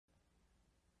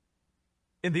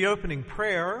In the opening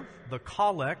prayer, the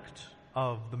collect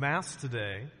of the Mass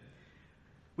today,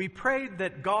 we prayed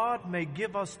that God may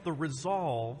give us the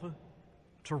resolve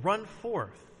to run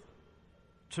forth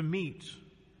to meet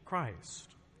Christ.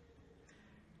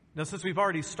 Now, since we've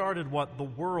already started what the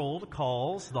world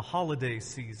calls the holiday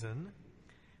season,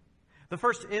 the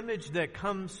first image that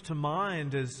comes to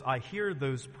mind as I hear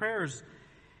those prayers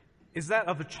is that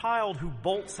of a child who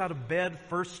bolts out of bed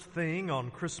first thing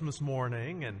on Christmas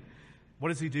morning. And what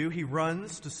does he do? He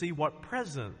runs to see what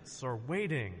presents are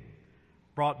waiting,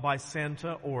 brought by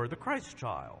Santa or the Christ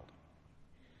child.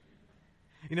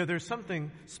 You know, there's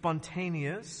something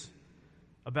spontaneous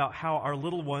about how our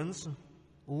little ones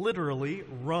literally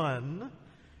run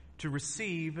to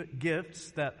receive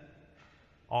gifts that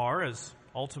are, as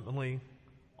ultimately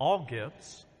all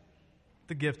gifts,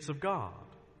 the gifts of God.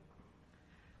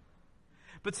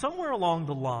 But somewhere along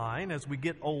the line, as we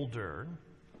get older,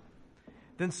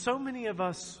 then so many of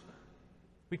us,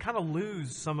 we kind of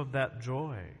lose some of that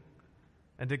joy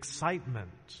and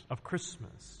excitement of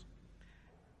Christmas.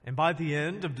 And by the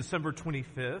end of December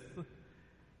 25th,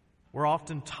 we're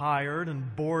often tired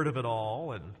and bored of it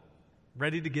all and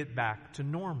ready to get back to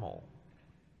normal.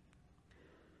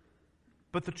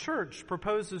 But the church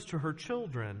proposes to her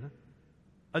children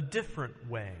a different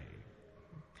way.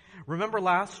 Remember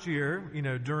last year,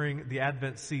 during the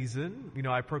Advent season,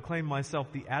 I proclaimed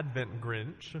myself the Advent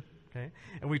Grinch, okay?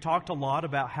 And we talked a lot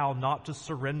about how not to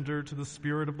surrender to the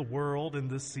spirit of the world in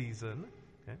this season,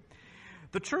 okay?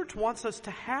 The church wants us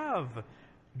to have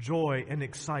joy and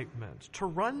excitement, to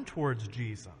run towards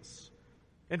Jesus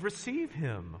and receive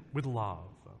Him with love.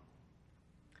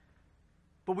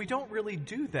 But we don't really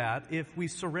do that if we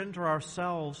surrender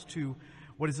ourselves to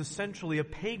what is essentially a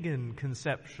pagan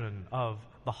conception of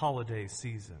the holiday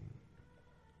season.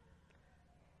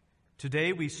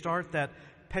 Today we start that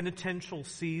penitential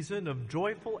season of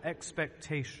joyful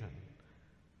expectation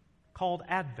called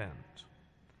Advent.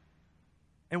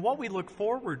 And what we look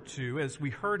forward to, as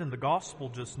we heard in the gospel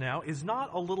just now, is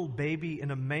not a little baby in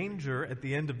a manger at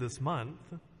the end of this month,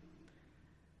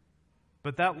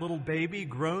 but that little baby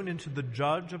grown into the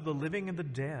judge of the living and the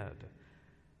dead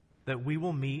that we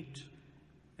will meet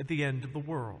at the end of the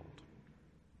world.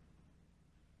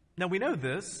 Now we know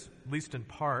this, at least in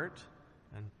part,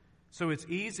 and so it's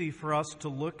easy for us to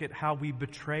look at how we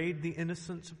betrayed the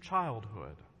innocence of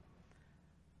childhood,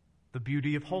 the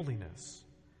beauty of holiness.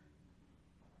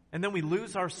 And then we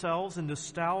lose ourselves in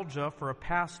nostalgia for a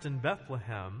past in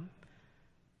Bethlehem,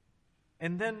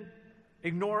 and then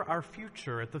ignore our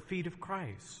future at the feet of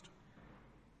Christ,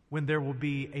 when there will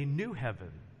be a new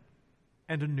heaven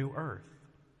and a new earth.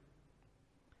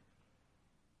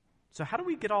 So how do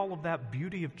we get all of that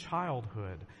beauty of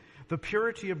childhood, the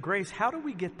purity of grace? How do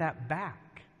we get that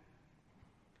back?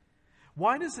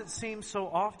 Why does it seem so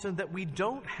often that we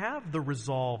don't have the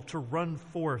resolve to run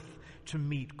forth to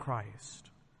meet Christ?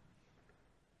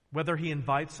 Whether He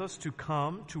invites us to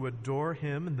come to adore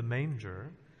Him in the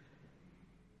manger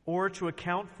or to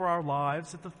account for our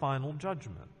lives at the final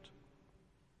judgment.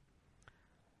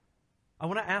 I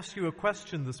want to ask you a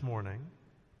question this morning.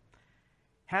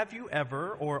 Have you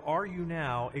ever, or are you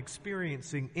now,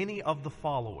 experiencing any of the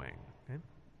following? Okay?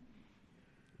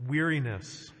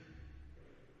 Weariness,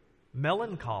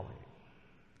 melancholy,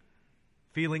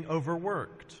 feeling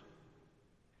overworked,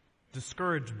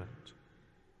 discouragement,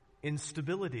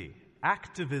 instability,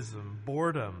 activism,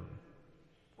 boredom,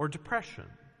 or depression?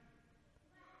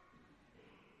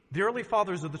 The early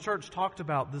fathers of the church talked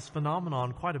about this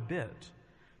phenomenon quite a bit.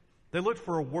 They looked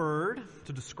for a word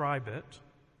to describe it.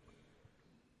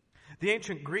 The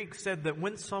ancient Greeks said that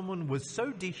when someone was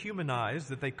so dehumanized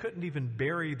that they couldn't even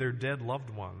bury their dead loved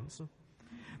ones,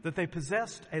 that they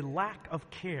possessed a lack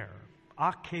of care,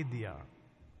 Acedia.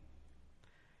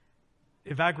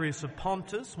 Evagrius of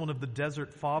Pontus, one of the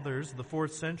desert fathers of the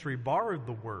 4th century, borrowed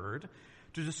the word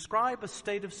to describe a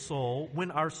state of soul when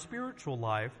our spiritual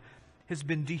life has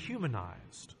been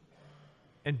dehumanized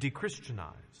and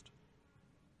dechristianized.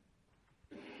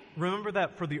 Remember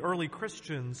that for the early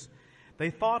Christians, they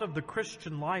thought of the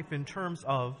Christian life in terms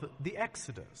of the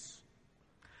Exodus.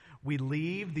 We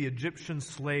leave the Egyptian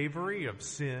slavery of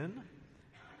sin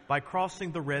by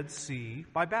crossing the Red Sea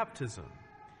by baptism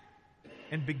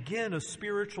and begin a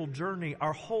spiritual journey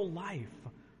our whole life,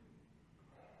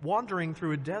 wandering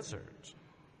through a desert,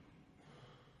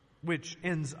 which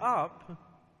ends up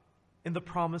in the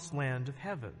promised land of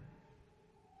heaven.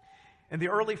 And the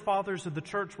early fathers of the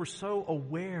church were so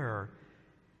aware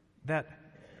that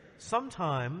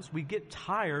sometimes we get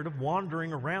tired of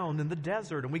wandering around in the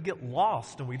desert and we get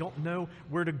lost and we don't know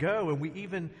where to go and we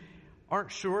even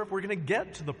aren't sure if we're going to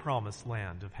get to the promised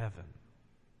land of heaven.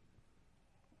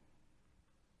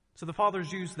 So the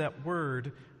fathers used that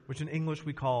word, which in English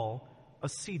we call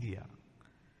acedia.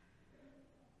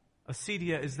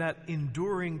 Acedia is that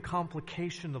enduring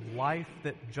complication of life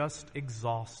that just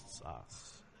exhausts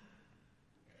us.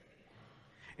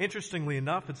 Interestingly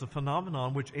enough, it's a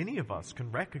phenomenon which any of us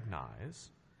can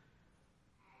recognize,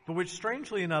 but which,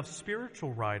 strangely enough,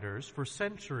 spiritual writers for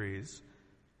centuries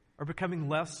are becoming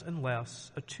less and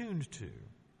less attuned to.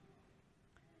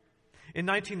 In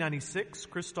 1996,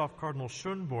 Christoph Cardinal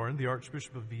Schönborn, the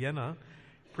Archbishop of Vienna,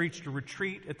 preached a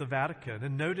retreat at the Vatican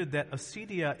and noted that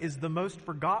acedia is the most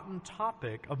forgotten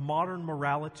topic of modern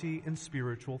morality and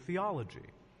spiritual theology.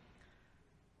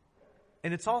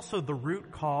 And it's also the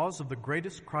root cause of the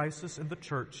greatest crisis in the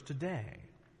church today.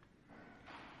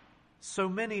 So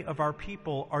many of our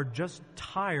people are just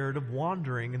tired of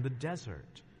wandering in the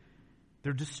desert.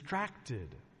 They're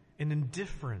distracted and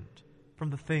indifferent from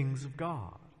the things of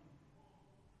God.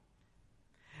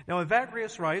 Now,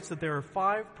 Evagrius writes that there are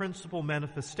 5 principal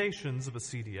manifestations of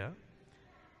acedia,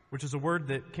 which is a word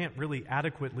that can't really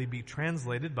adequately be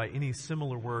translated by any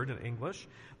similar word in English.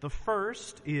 The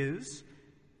first is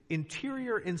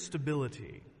interior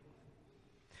instability.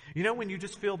 You know, when you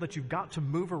just feel that you've got to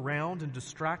move around and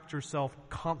distract yourself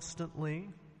constantly,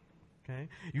 okay?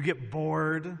 You get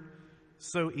bored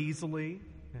so easily.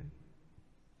 Okay?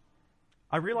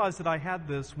 I realized that I had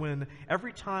this when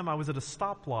every time I was at a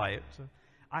stoplight,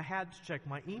 I had to check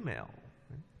my email.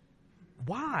 Okay?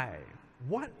 Why?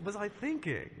 What was I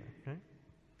thinking? Okay?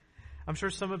 I'm sure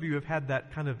some of you have had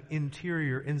that kind of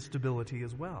interior instability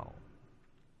as well.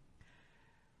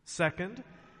 Second,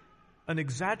 an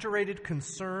exaggerated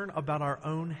concern about our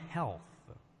own health.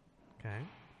 Okay?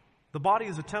 The body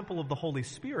is a temple of the Holy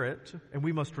Spirit, and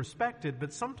we must respect it,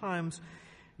 but sometimes,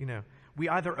 we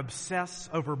either obsess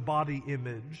over body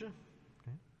image,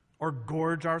 okay, or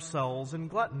gorge ourselves in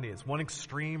gluttony. It's one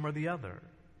extreme or the other.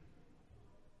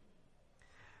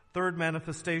 Third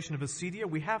manifestation of acedia,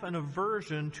 we have an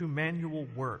aversion to manual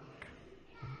work.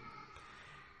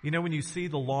 You know, when you see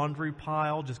the laundry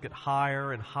pile just get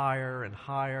higher and higher and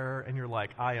higher, and you're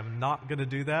like, I am not going to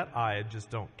do that. I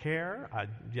just don't care.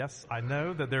 I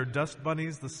know that there are dust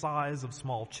bunnies the size of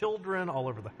small children all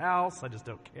over the house. I just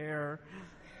don't care.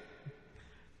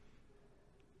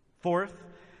 Fourth,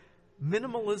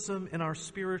 minimalism in our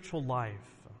spiritual life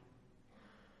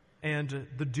and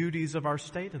the duties of our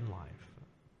state in life.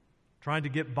 Trying to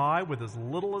get by with as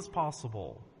little as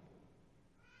possible.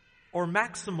 Or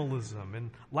maximalism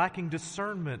and lacking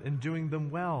discernment in doing them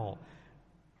well.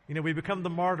 We become the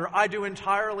martyr. I do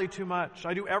entirely too much.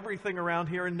 I do everything around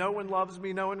here, and no one loves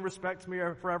me, no one respects me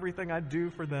for everything I do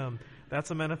for them.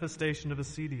 That's a manifestation of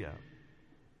acedia.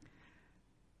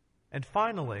 And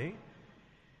finally,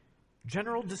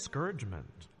 general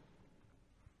discouragement.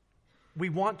 We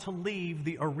want to leave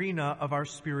the arena of our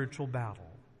spiritual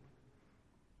battle.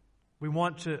 We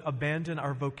want to abandon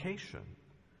our vocation.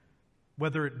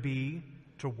 Whether it be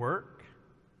to work,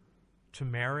 to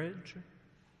marriage,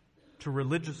 to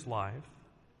religious life,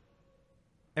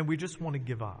 and we just want to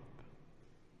give up.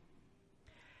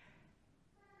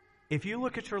 If you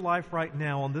look at your life right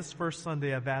now on this first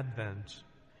Sunday of Advent,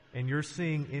 and you're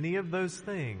seeing any of those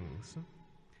things,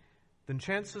 then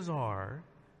chances are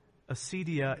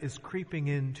acedia is creeping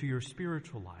into your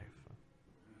spiritual life.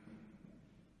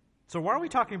 So why are we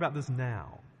talking about this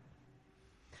now?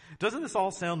 Doesn't this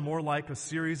all sound more like a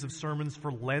series of sermons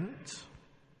for Lent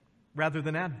rather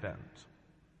than Advent?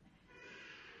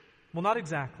 Well, not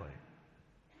exactly.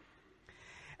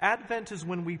 Advent is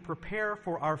when we prepare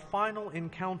for our final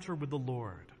encounter with the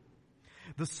Lord,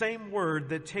 the same Word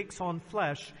that takes on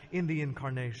flesh in the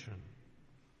Incarnation.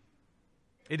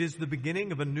 It is the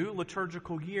beginning of a new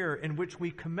liturgical year in which we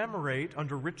commemorate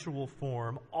under ritual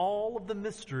form all of the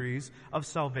mysteries of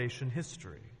salvation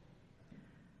history.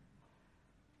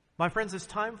 My friends, it's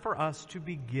time for us to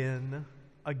begin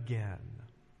again.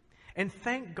 And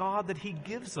thank God that He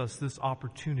gives us this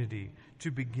opportunity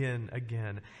to begin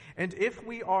again. And if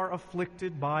we are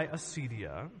afflicted by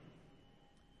acedia,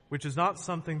 which is not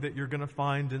something that you're going to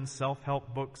find in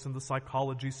self-help books in the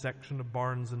psychology section of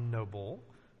Barnes & Noble,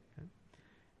 okay,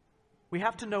 we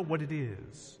have to know what it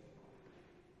is.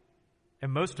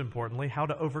 And most importantly, how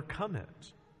to overcome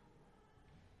it.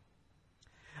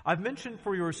 I've mentioned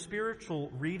for your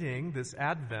spiritual reading this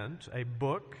Advent a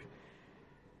book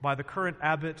by the current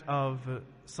abbot of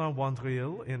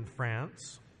Saint-Wandrille in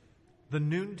France, The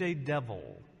Noonday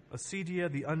Devil,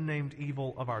 Acedia, the Unnamed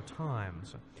Evil of Our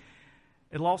Times.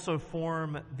 It'll also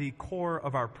form the core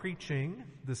of our preaching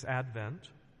this Advent.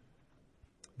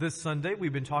 This Sunday,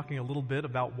 we've been talking a little bit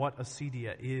about what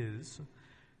acedia is.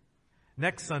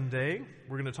 Next Sunday,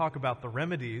 we're going to talk about the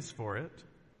remedies for it.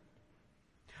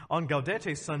 on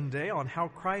Gaudete Sunday on how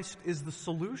Christ is the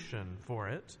solution for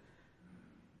it.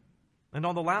 And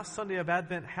on the last Sunday of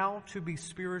Advent, how to be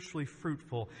spiritually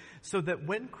fruitful so that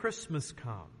when Christmas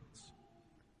comes,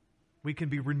 we can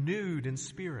be renewed in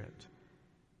spirit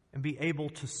and be able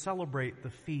to celebrate the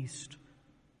feast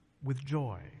with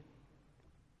joy.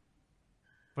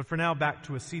 But for now, back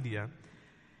to Acedia.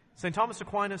 St. Thomas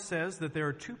Aquinas says that there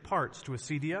are two parts to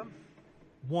Acedia.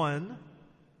 One,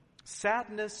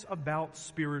 sadness about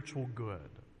spiritual good.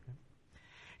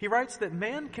 He writes that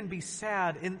man can be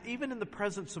sad even in the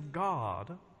presence of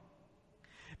God,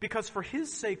 because for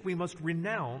his sake we must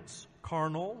renounce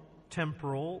carnal,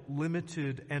 temporal,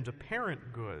 limited, and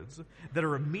apparent goods that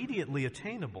are immediately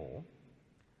attainable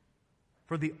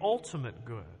for the ultimate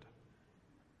good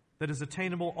that is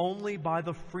attainable only by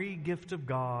the free gift of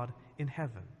God in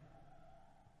heaven.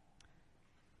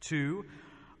 2,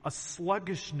 a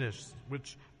sluggishness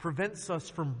which prevents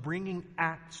us from bringing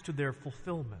acts to their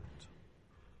fulfillment.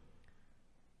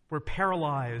 We're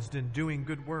paralyzed in doing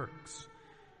good works.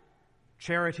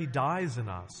 Charity dies in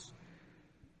us,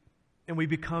 and we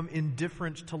become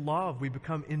indifferent to love. We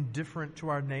become indifferent to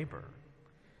our neighbor.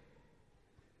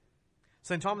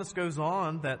 St. Thomas goes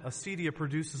on that acedia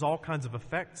produces all kinds of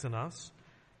effects in us.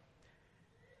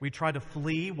 We try to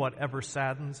flee whatever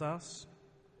saddens us.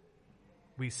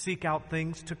 We seek out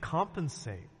things to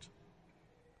compensate.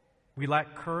 We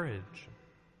lack courage.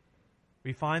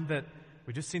 We find that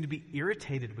we just seem to be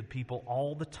irritated with people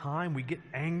all the time. We get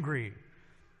angry.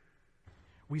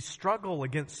 We struggle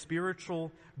against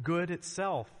spiritual good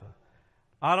itself.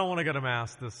 I don't want to go to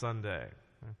Mass this Sunday.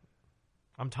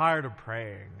 I'm tired of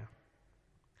praying.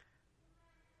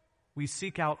 We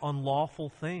seek out unlawful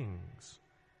things.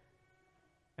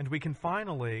 And we can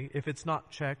finally, if it's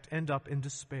not checked, end up in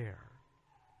despair.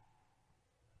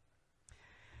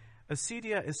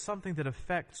 Acedia is something that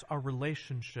affects our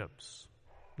relationships,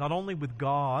 not only with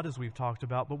God, as we've talked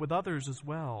about, but with others as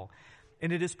well.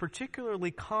 And it is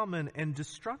particularly common and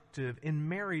destructive in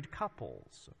married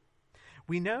couples.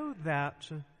 We know that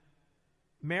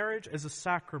marriage as a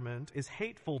sacrament is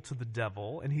hateful to the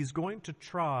devil, and he's going to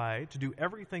try to do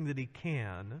everything that he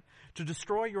can to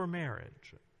destroy your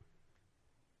marriage.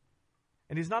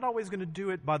 And he's not always going to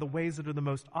do it by the ways that are the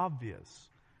most obvious.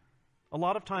 A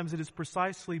lot of times it is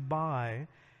precisely by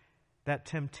that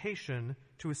temptation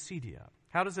to acedia.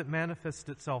 How does it manifest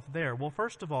itself there? Well,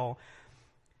 first of all,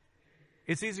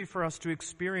 it's easy for us to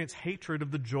experience hatred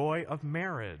of the joy of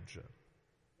marriage.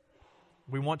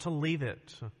 We want to leave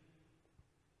it.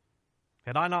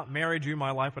 Had I not married you,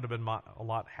 my life would have been a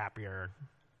lot happier.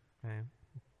 Okay?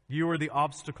 You are the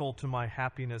obstacle to my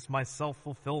happiness, my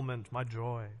self-fulfillment, my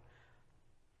joy.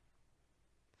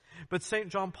 But St.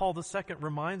 John Paul II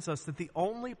reminds us that the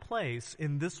only place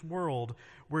in this world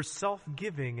where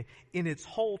self-giving in its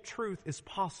whole truth is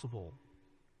possible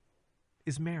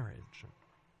is marriage.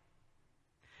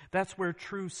 That's where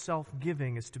true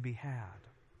self-giving is to be had.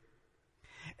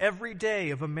 Every day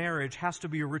of a marriage has to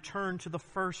be a return to the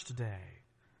first day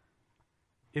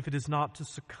if it is not to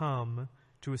succumb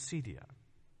to acedia.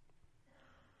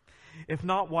 If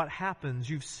not, what happens?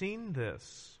 You've seen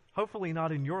this. Hopefully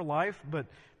not in your life, but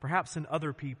perhaps in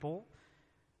other people.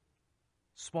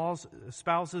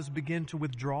 Spouses begin to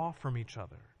withdraw from each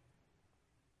other.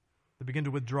 They begin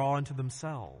to withdraw into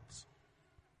themselves.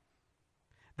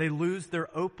 They lose their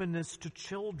openness to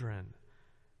children.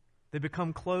 They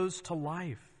become closed to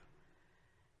life.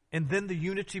 And then the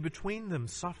unity between them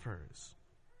suffers.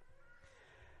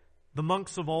 The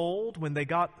monks of old, when they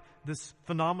got this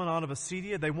phenomenon of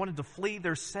acedia, they wanted to flee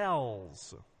their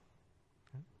cells.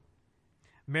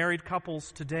 Married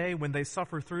couples today, when they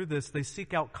suffer through this, they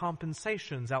seek out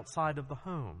compensations outside of the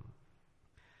home.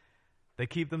 They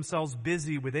keep themselves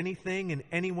busy with anything and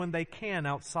anyone they can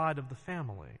outside of the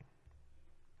family.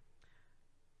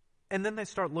 And then they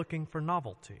start looking for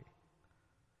novelty.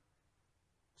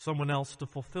 Someone else to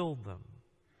fulfill them.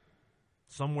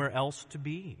 Somewhere else to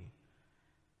be,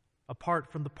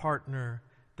 apart from the partner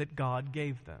that God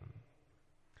gave them.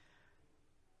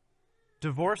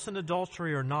 Divorce and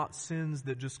adultery are not sins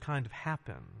that just kind of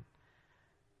happen.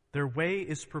 Their way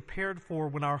is prepared for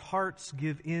when our hearts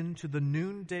give in to the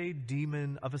noonday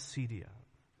demon of acedia.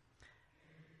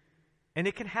 And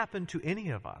it can happen to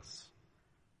any of us,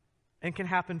 and can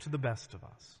happen to the best of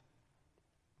us.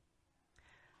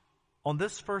 On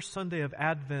this first Sunday of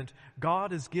Advent,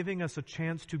 God is giving us a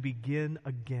chance to begin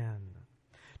again,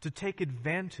 to take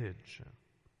advantage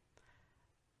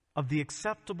of the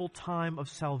acceptable time of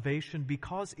salvation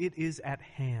because it is at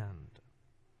hand.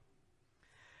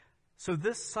 So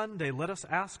this Sunday, let us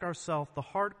ask ourselves the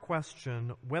hard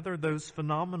question whether those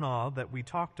phenomena that we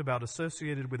talked about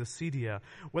associated with Acedia,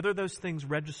 whether those things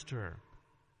register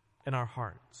in our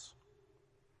hearts.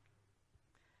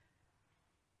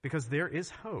 Because there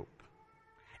is hope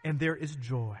and there is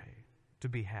joy to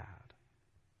be had.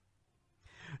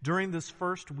 During this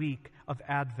first week of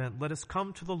Advent, let us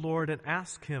come to the Lord and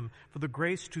ask Him for the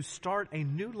grace to start a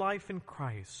new life in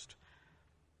Christ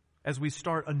as we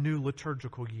start a new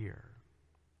liturgical year.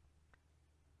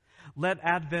 Let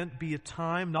Advent be a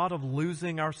time not of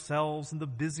losing ourselves in the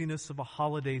busyness of a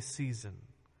holiday season,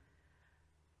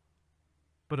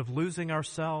 but of losing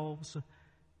ourselves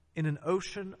in an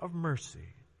ocean of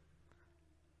mercy,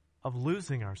 of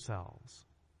losing ourselves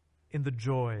in the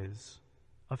joys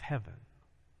of heaven.